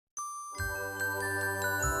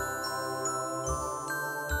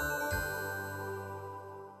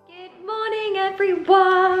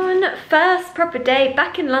everyone! First proper day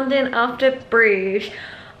back in London after Bruges.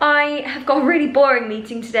 I have got a really boring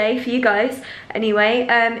meeting today for you guys. Anyway,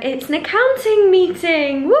 it's an accounting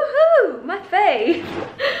meeting. Woohoo! My fave.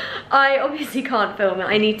 I obviously can't film it.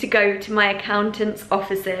 I need to go to my accountant's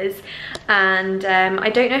offices, and I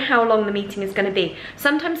don't know how long the meeting is going to be.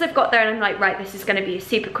 Sometimes I've got there and I'm like, right, this is going to be a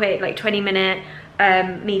super quick, like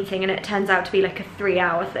 20-minute meeting, and it turns out to be like a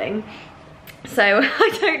 3-hour thing. So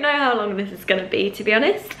I don't know how long this is going to be, to be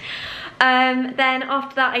honest. Then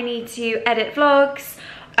after that, I need to edit vlogs.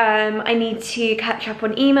 I need to catch up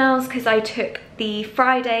on emails because I took the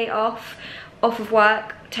Friday off of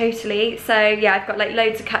work totally. So yeah, I've got like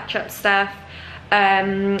loads of catch up stuff,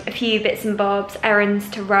 a few bits and bobs,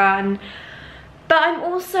 errands to run. But I'm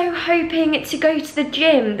also hoping to go to the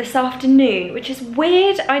gym this afternoon, which is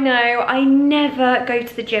weird, I know. I never go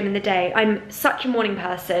to the gym in the day. I'm such a morning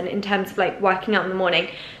person in terms of like working out in the morning.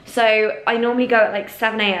 So I normally go at like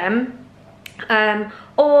 7 AM.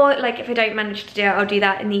 Or like if I don't manage to do it, I'll do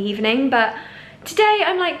that in the evening. But today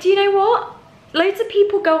I'm like, do you know what? Loads of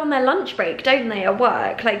people go on their lunch break, don't they, at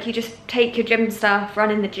work? Like you just take your gym stuff,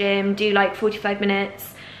 run in the gym, do like 45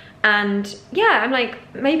 minutes. And yeah, I'm like,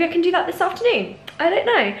 maybe I can do that this afternoon. I don't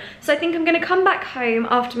know. So I think I'm gonna come back home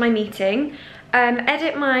after my meeting,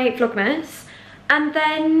 edit my Vlogmas, and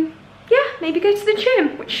then, yeah, maybe go to the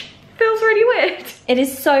gym, which feels really weird. It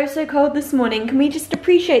is so cold this morning. Can we just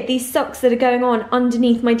appreciate these socks that are going on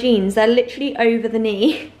underneath my jeans? They're literally over the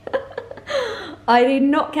knee. I do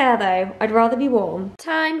not care though, I'd rather be warm.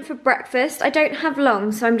 Time for breakfast. I don't have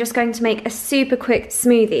long, so I'm just going to make a super quick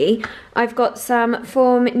smoothie. I've got some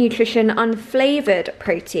Form Nutrition unflavoured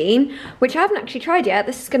protein, which I haven't actually tried yet.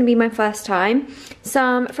 This is going to be my first time.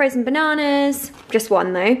 Some frozen bananas, just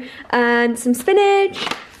one though, and some spinach,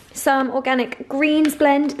 some organic greens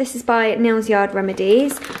blend. This is by Nails Yard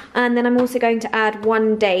Remedies. And then I'm also going to add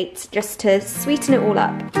 1 date just to sweeten it all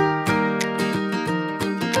up.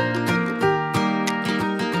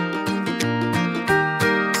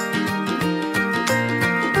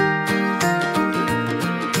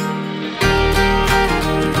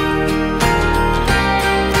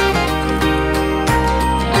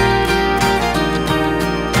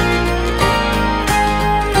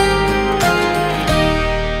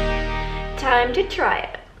 To try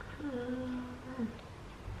it.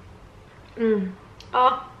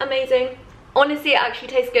 Oh, amazing. Honestly, it actually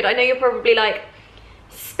tastes good. I know you're probably like,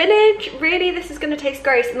 spinach? Really? This is going to taste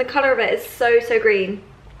gross. And the colour of it is so green.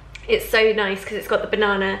 It's so nice because it's got the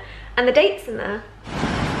banana and the dates in there.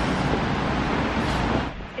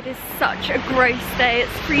 It is such a gross day.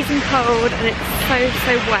 It's freezing cold and it's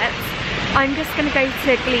so wet. I'm just going to go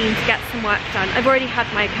to Glean to get some work done. I've already had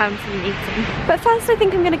my accounting meeting. But first I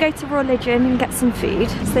think I'm going to go to Religion and get some food.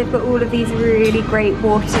 So they've got all of these really great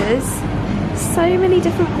waters. So many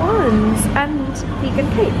different ones. And vegan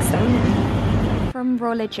cakes down here. From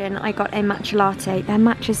Religion I got a matcha latte. Their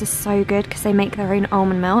matchas are so good because they make their own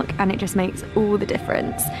almond milk and it just makes all the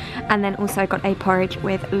difference. And then also I got a porridge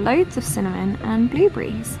with loads of cinnamon and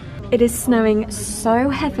blueberries. It is snowing so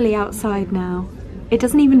heavily outside now. It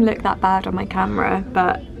doesn't even look that bad on my camera,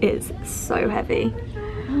 but it's so heavy.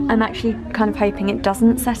 I'm actually kind of hoping it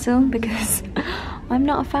doesn't settle because I'm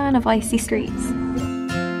not a fan of icy streets.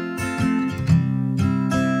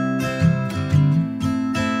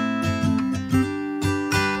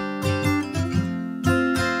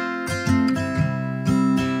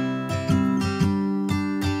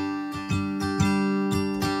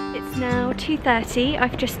 Now 2:30,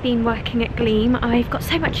 I've just been working at Gleam. I've got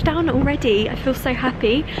so much done already. I feel so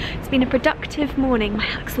happy. It's been a productive morning. My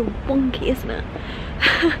hair's all wonky, isn't it?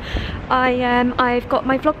 I've got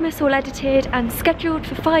my Vlogmas all edited and scheduled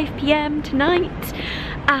for 5 PM tonight.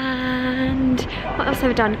 And what else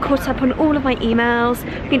have I done? Caught up on all of my emails.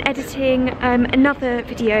 Been editing another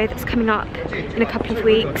video that's coming up in a couple of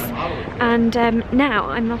weeks. And now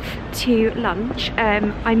I'm off to lunch.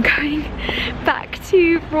 I'm going back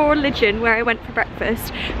to Raw Religion where I went for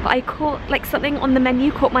breakfast. But I caught like something on the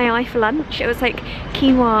menu caught my eye for lunch. It was like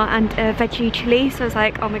quinoa and a veggie chili. So I was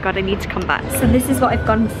like, oh my god, I need to come back. So this is what I've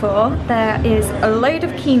gone for. There is a load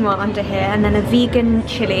of quinoa under here and then a vegan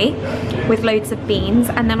chili with loads of beans.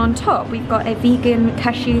 And then on top we've got a vegan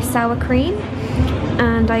cashew sour cream.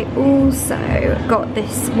 And I also got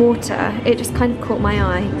this water. It just kind of caught my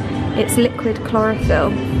eye. It's liquid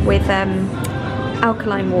chlorophyll with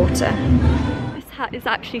alkaline water. This hat is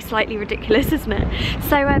actually slightly ridiculous, isn't it?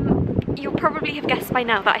 So you'll probably have guessed by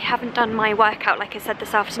now that I haven't done my workout like I said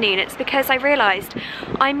this afternoon. It's because I realised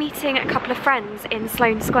I'm meeting a couple of friends in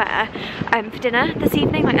Sloane Square for dinner this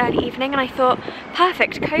evening, like early evening, and I thought,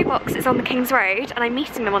 perfect, Co-box is on the King's Road and I'm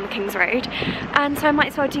meeting them on the King's Road, and so I might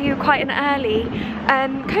as well do quite an early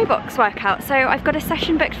Co-box workout. So I've got a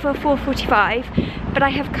session booked for 4:45, but I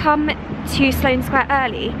have come to Sloane Square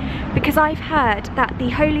early because I've heard that the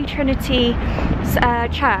Holy Trinity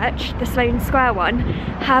Church, the Sloane Square one,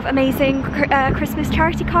 have amazing Christmas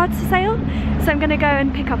charity cards for sale, so I'm going to go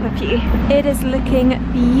and pick up a few. It is looking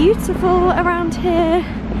beautiful around here.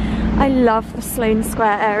 I love the Sloane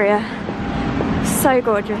Square area, so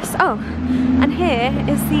gorgeous. Oh, and here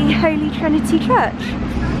is the Holy Trinity Church,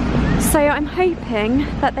 so I'm hoping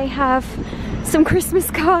that they have some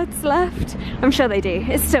Christmas cards left. I'm sure they do.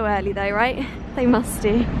 It's still early though, right? They must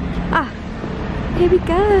do. Ah, here we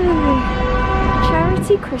go.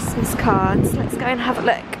 Charity Christmas cards. Let's go and have a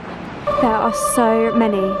look. There are so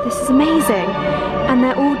many. This is amazing. And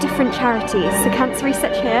they're all different charities. So Cancer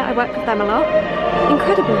Research here, I work with them a lot.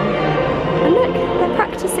 Incredible. And look, they're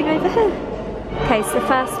practicing over here. Okay, so the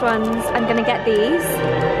first ones, I'm going to get these.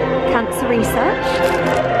 Cancer Research.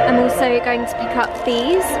 I'm also going to pick up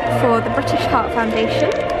these for the British Heart Foundation.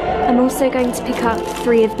 I'm also going to pick up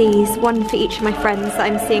 3 of these, one for each of my friends that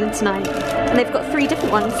I'm seeing tonight. And they've got 3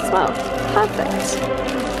 different ones as well. Perfect.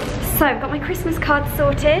 So I've got my Christmas card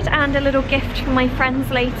sorted and a little gift for my friends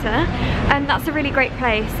later. And that's a really great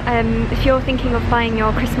place. If you're thinking of buying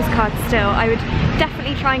your Christmas cards still, I would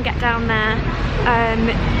definitely try and get down there.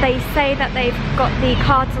 They say that they've got the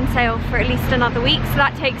cards on sale for at least another week, so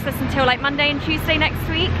that takes us until like Monday and Tuesday next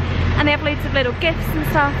week. And they have loads of little gifts and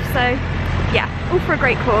stuff, so yeah, all for a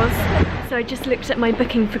great cause. So I just looked at my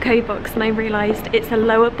booking for Co-box and I realised it's a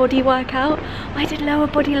lower body workout. I did lower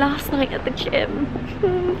body last night at the gym.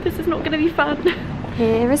 This is not going to be fun.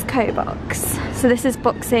 Here is Co-box. So this is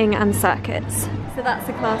boxing and circuits. So that's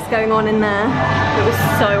a class going on in there. It was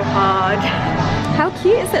so hard. How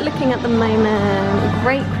cute is it looking at the moment?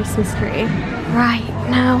 Great Christmas tree. Right,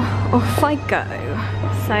 now off I go.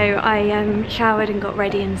 So I showered and got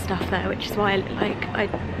ready and stuff there, which is why I look like I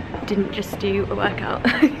didn't just do a workout.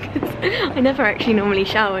 I never actually normally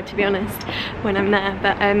shower, to be honest, when I'm there,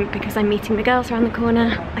 but because I'm meeting the girls around the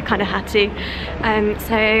corner, I kind of had to.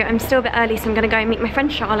 So I'm still a bit early, so I'm going to go and meet my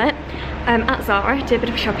friend Charlotte at Zara, do a bit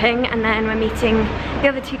of shopping, and then we're meeting the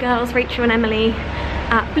other 2 girls, Rachel and Emily,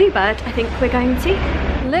 at Bluebird, I think we're going to.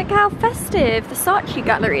 Look how festive the Saatchi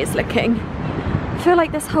gallery is looking. I feel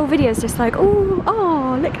like this whole video is just like,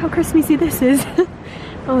 oh, look how Christmassy this is.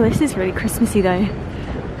 Oh, this is really Christmassy though.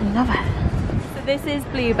 I love it. So this is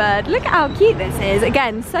Bluebird. Look at how cute this is.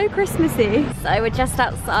 Again, so Christmassy. So we're just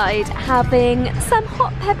outside having some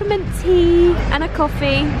hot peppermint tea and a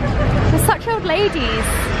coffee. We're such old ladies,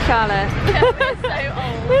 Charlotte. Yeah, we're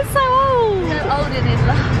so We're so old. old. So old and in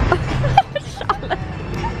love. Charlotte.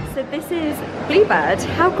 So this is Bluebird.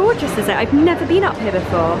 How gorgeous is it? I've never been up here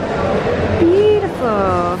before.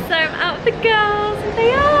 Beautiful. So I'm out with the girls and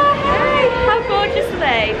they are, hey, how gorgeous are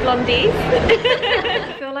they? Blondies.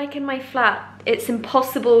 I feel like in my flat, it's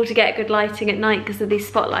impossible to get good lighting at night because of these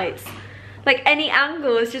spotlights. Like any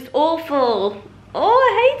angle is just awful. Oh,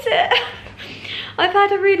 I hate it. I've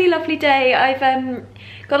had a really lovely day. I've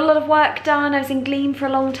got a lot of work done. I was in Gleam for a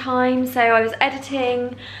long time, so I was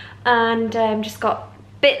editing and just got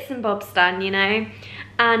bits and bobs done, you know.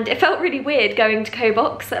 And it felt really weird going to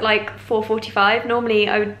Co-box at like 4:45. Normally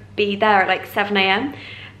I would be there at like 7 AM.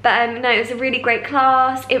 But no, it was a really great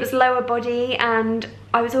class. It was lower body and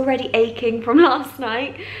I was already aching from last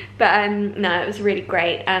night. But no, it was really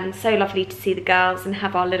great and so lovely to see the girls and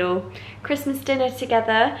have our little Christmas dinner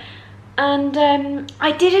together. And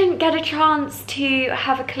I didn't get a chance to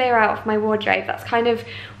have a clear out of my wardrobe. That's kind of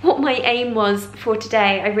what my aim was for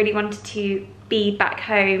today. I really wanted to be back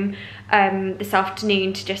home this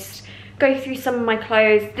afternoon to just go through some of my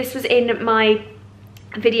clothes. This was in my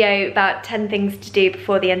video about 10 things to do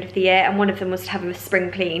before the end of the year, and one of them was to have a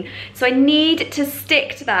spring clean. So I need to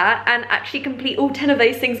stick to that and actually complete all 10 of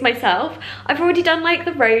those things myself. I've already done like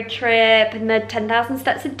the road trip and the 10,000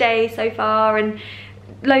 steps a day so far and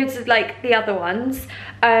loads of like the other ones,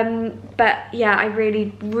 but yeah, I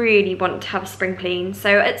really want to have a spring clean.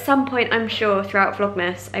 So at some point, I'm sure throughout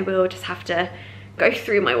Vlogmas I will just have to go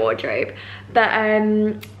through my wardrobe. But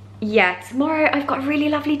yeah, tomorrow I've got a really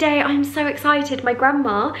lovely day. I'm so excited. My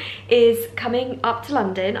grandma is coming up to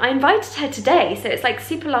London. I invited her today, so it's like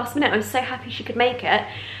super last minute. I'm so happy she could make it.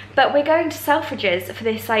 But we're going to Selfridges for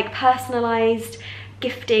this like personalised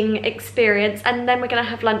gifting experience, and then we're gonna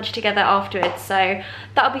have lunch together afterwards, so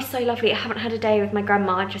that'll be so lovely. I haven't had a day with my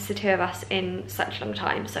grandma, just the two of us, in such a long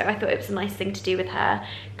time, so I thought it was a nice thing to do with her,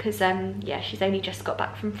 because yeah, she's only just got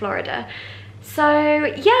back from Florida. So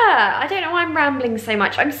yeah, I don't know why I'm rambling so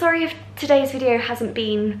much. I'm sorry if today's video hasn't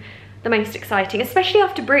been the most exciting, especially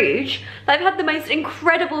after Bruges. Like, I've had the most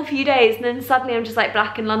incredible few days, and then suddenly I'm just like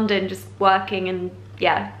back in London just working, and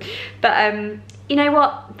yeah. But you know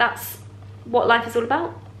what, that's what life is all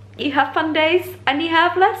about. You have fun days and you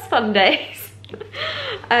have less fun days.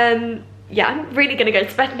 Yeah, I'm really gonna go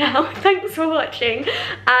to bed now. Thanks for watching,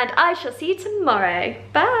 and I shall see you tomorrow.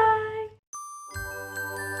 Bye.